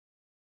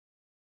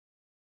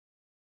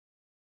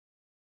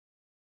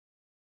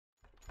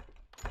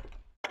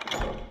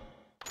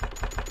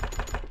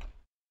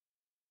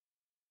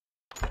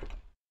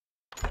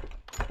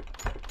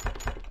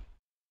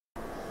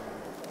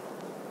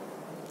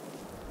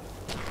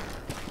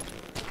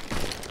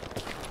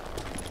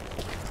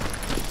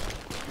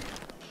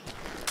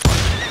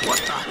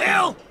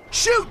hell?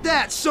 Shoot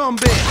that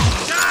sumbitch!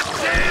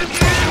 Goddamn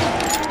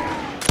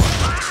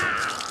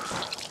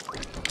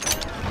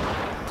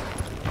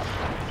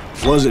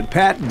you! Was it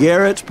Pat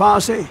Garrett's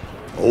posse?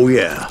 Oh,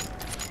 yeah.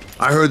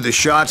 I heard the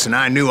shots and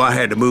I knew I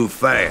had to move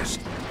fast.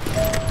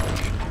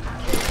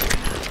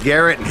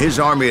 Garrett and his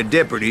army of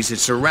deputies had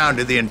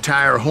surrounded the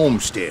entire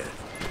homestead.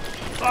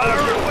 Fire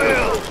at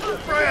will!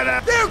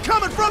 They're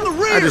coming from the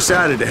rear! I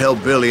decided to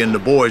help Billy and the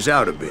boys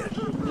out a bit.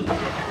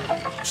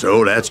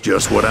 So that's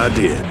just what I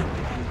did.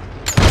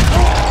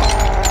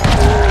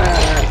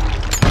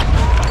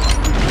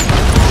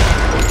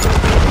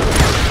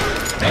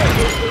 Hey,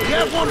 you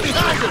have one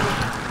behind us!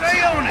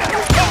 Stay on it!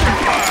 Cover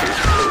fire!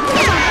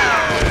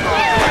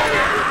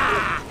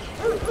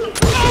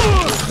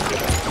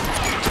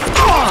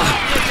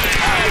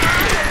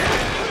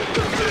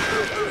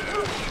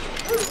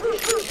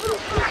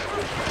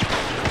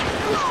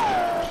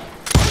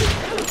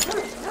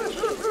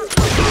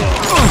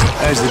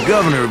 As the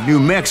governor of New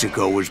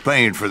Mexico was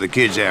paying for the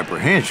kid's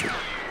apprehension,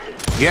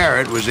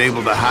 Garrett was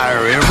able to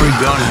hire every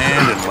gun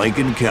hand in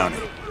Lincoln County.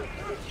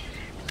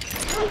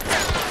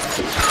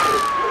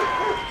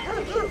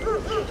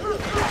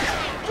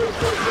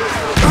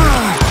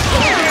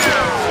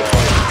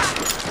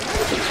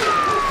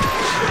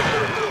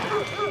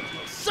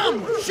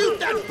 Someone shoot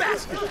that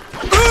bastard!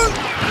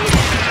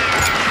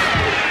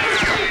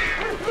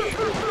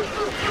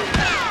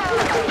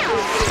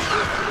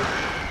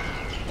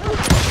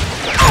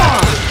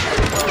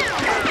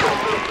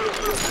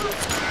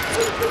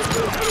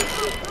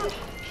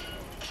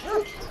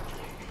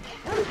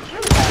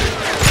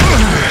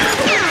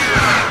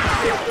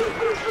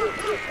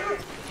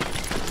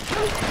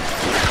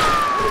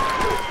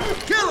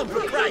 Kill him,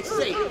 for Christ's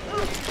sake!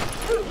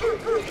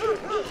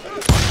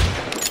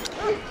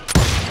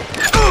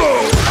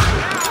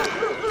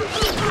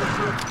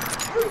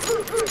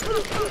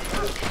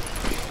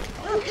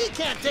 He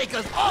can't take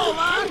us all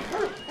on!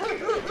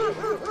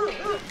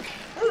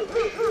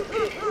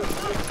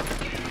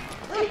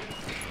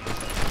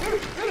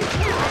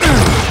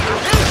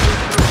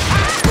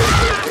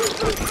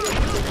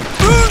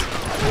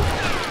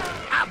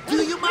 I'll do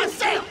you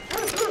myself!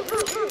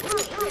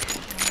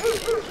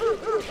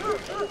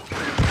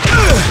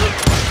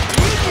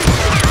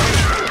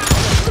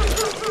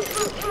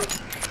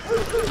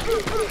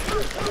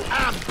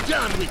 I'm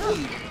done with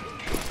you!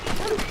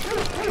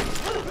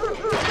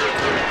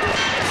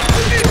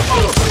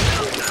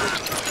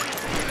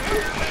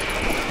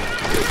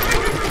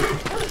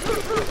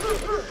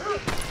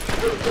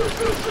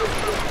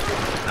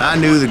 I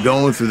knew that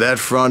going through that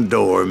front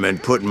door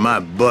meant putting my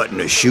butt in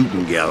a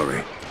shooting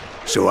gallery,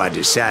 so I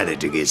decided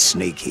to get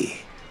sneaky.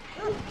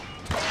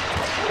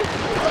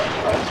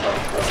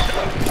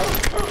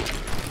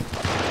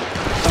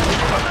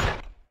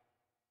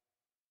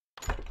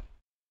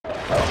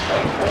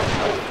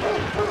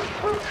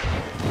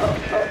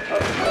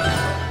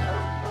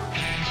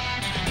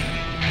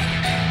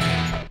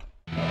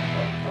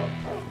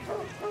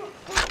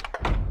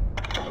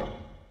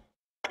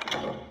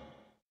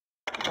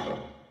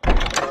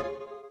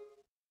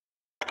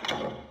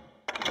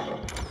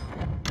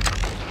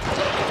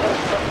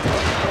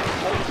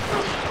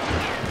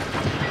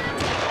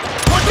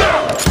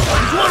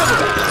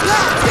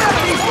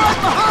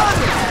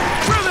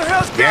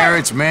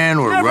 Garrett's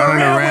men were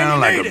running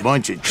around like a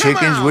bunch of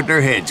chickens with their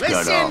heads cut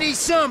off. Let's send these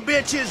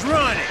sumbitches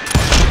running!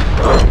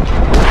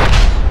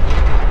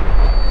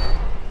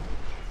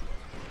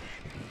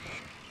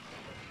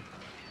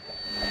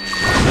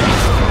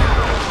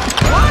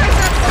 Why is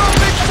that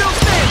sumbitch still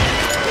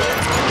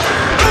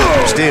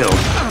standing? Still,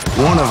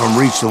 one of them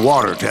reached the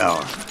water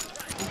tower.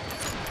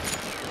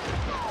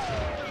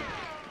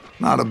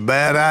 Not a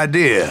bad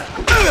idea.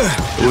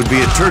 It would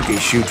be a turkey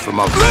shoot from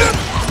up there.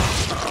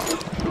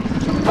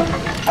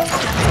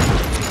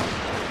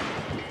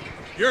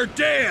 You're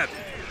dead!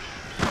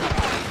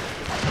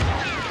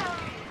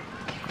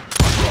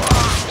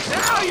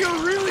 Now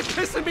you're really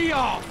pissing me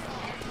off!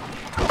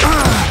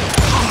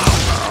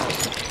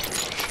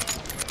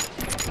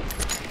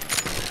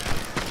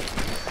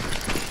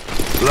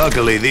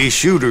 Luckily, these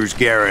shooters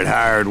Garrett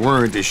hired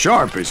weren't the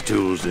sharpest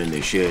tools in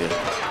the shed.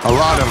 A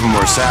lot of them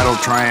were saddle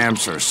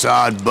tramps or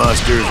sod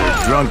busters or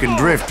drunken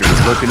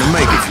drifters looking to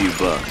make a few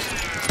bucks.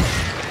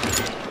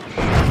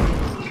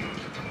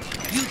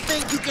 You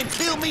think you can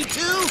kill me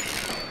too?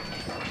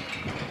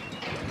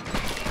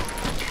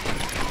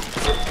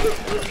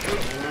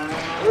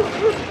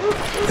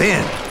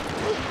 Then,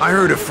 I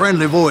heard a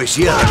friendly voice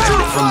yelling at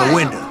me from the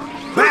window.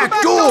 Back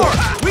door!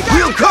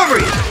 We'll cover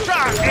you!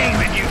 Start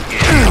aiming, you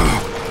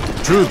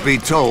idiot! Truth be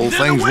told,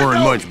 things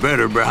weren't much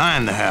better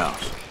behind the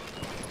house.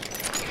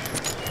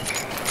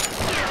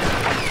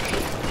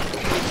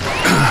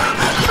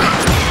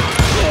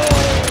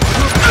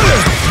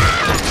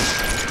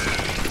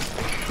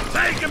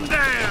 Take him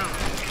down!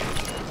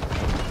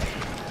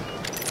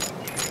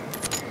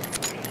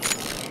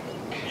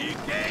 You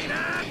can't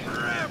hide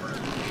forever!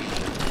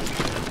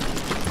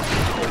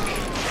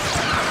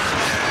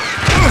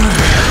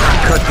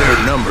 Cut their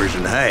numbers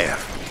in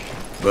half.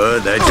 but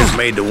that just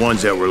made the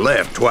ones that were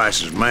left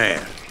twice as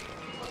mad.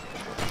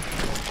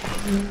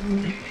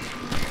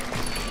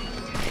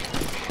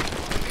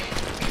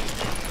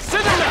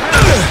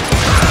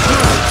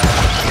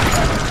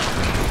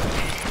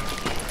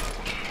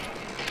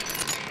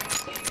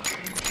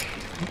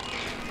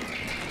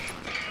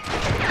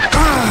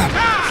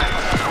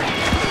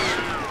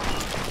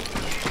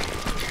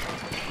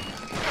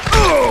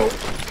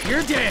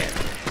 You're dead.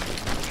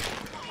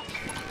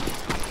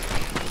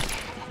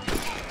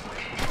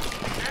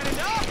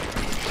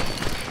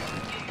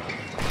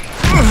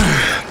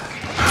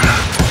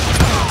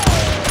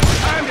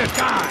 Time to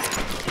die.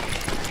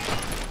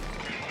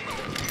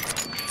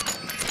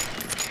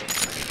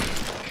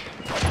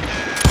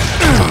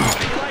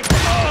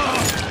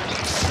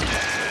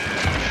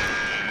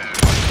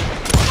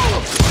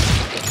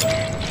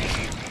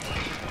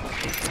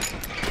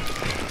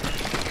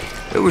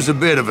 It was a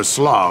bit of a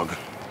slog,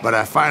 but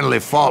I finally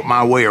fought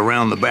my way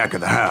around the back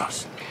of the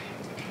house.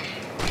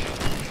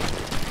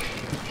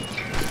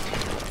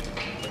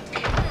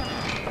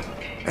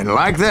 And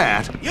like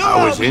that,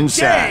 I was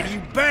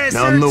inside,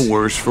 none the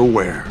worse for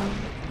wear.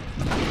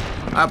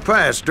 I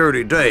passed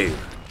Dirty Dave,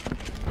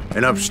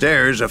 and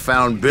upstairs I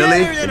found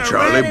Billy and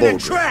Charlie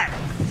Bolger.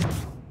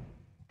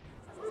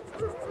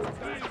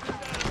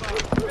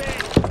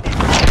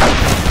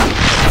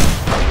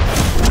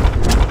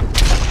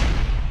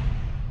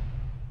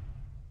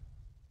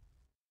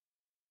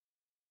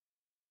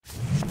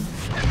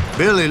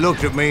 Billy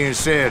looked at me and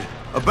said,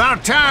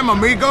 "About time,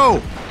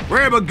 amigo!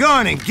 Grab a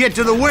gun and get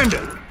to the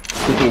window!"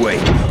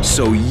 Wait,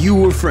 so you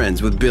were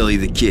friends with Billy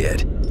the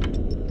Kid?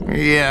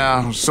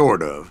 Yeah,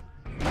 sort of.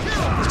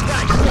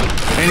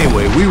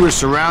 Anyway, we were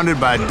surrounded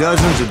by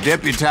dozens of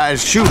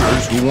deputized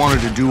shooters who wanted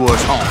to do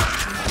us harm.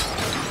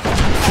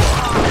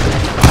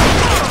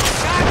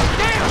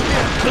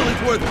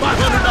 Billy's worth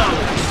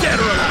 $500, dead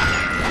or alive.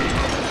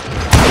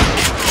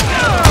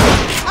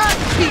 I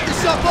can keep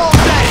this up all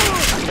day.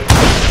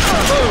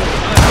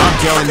 I'm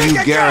telling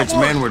you, Garrett's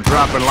men were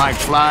dropping like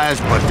flies,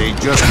 but they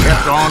just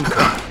kept on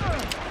coming.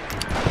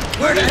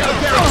 Where the hell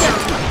Garrett?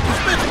 He's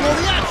missing all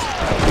the action.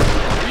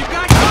 You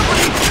got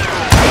company.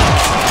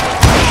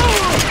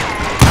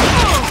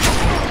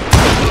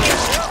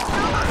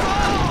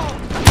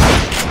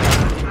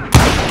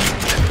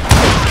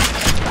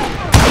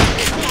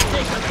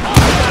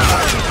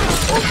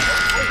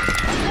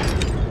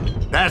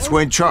 That's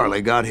when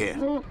Charlie got hit.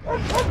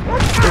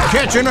 "They're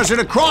catching us in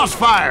a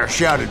crossfire,"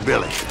 shouted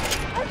Billy.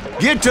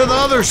 "Get to the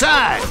other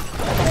side!"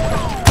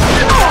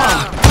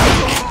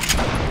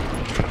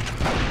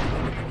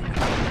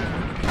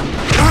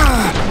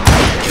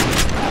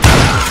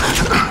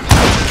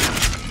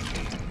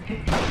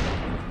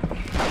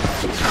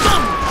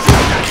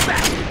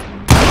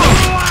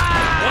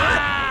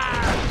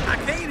 I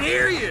can't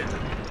hear you.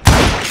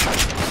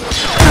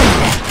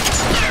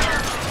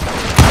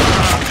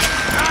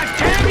 God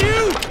damn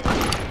you!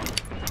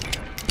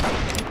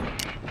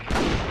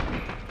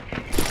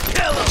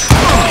 Kill him!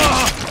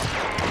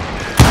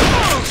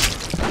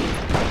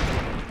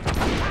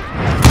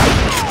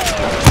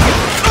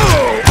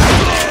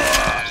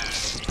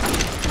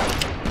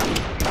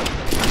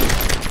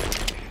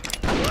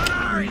 What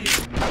are you?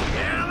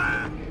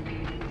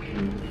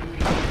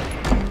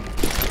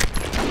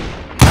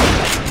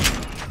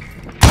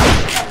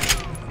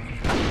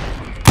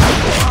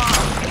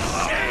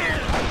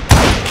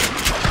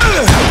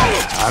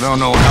 I don't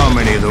know how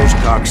many of those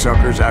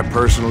cocksuckers I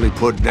personally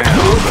put down,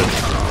 but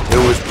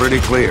it was pretty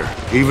clear,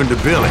 even to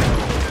Billy,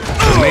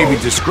 that maybe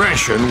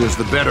discretion was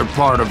the better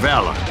part of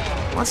valor.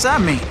 What's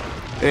that mean?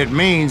 It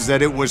means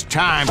that it was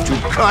time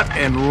to cut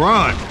and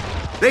run.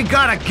 "They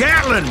got a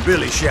Gatling,"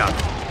 Billy shouted.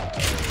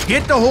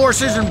 "Get the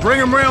horses and bring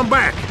them round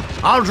back.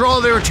 I'll draw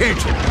their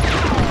attention."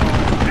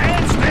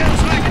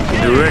 He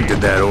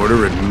directed that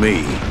order at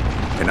me,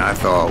 and I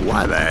thought,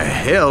 why the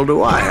hell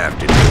do I have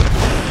to do it?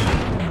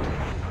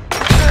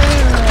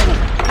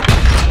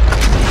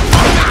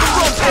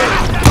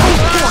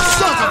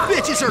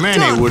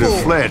 Many would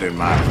have fled in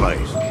my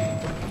place.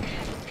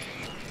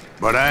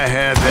 But I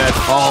had that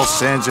false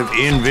sense of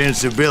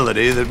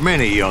invincibility that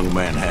many young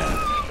men have.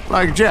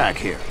 Like Jack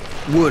here.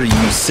 What are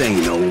you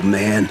saying, old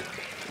man?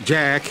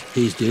 Jack,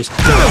 he's just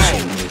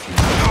joshing with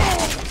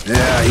you.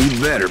 Yeah, he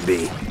better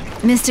be.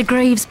 Mr.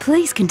 Graves,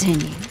 please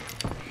continue.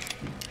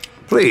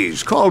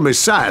 Please, call me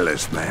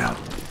Silas, ma'am.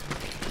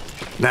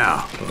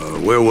 Now,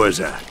 where was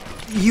I?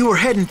 You were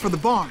heading for the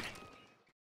barn.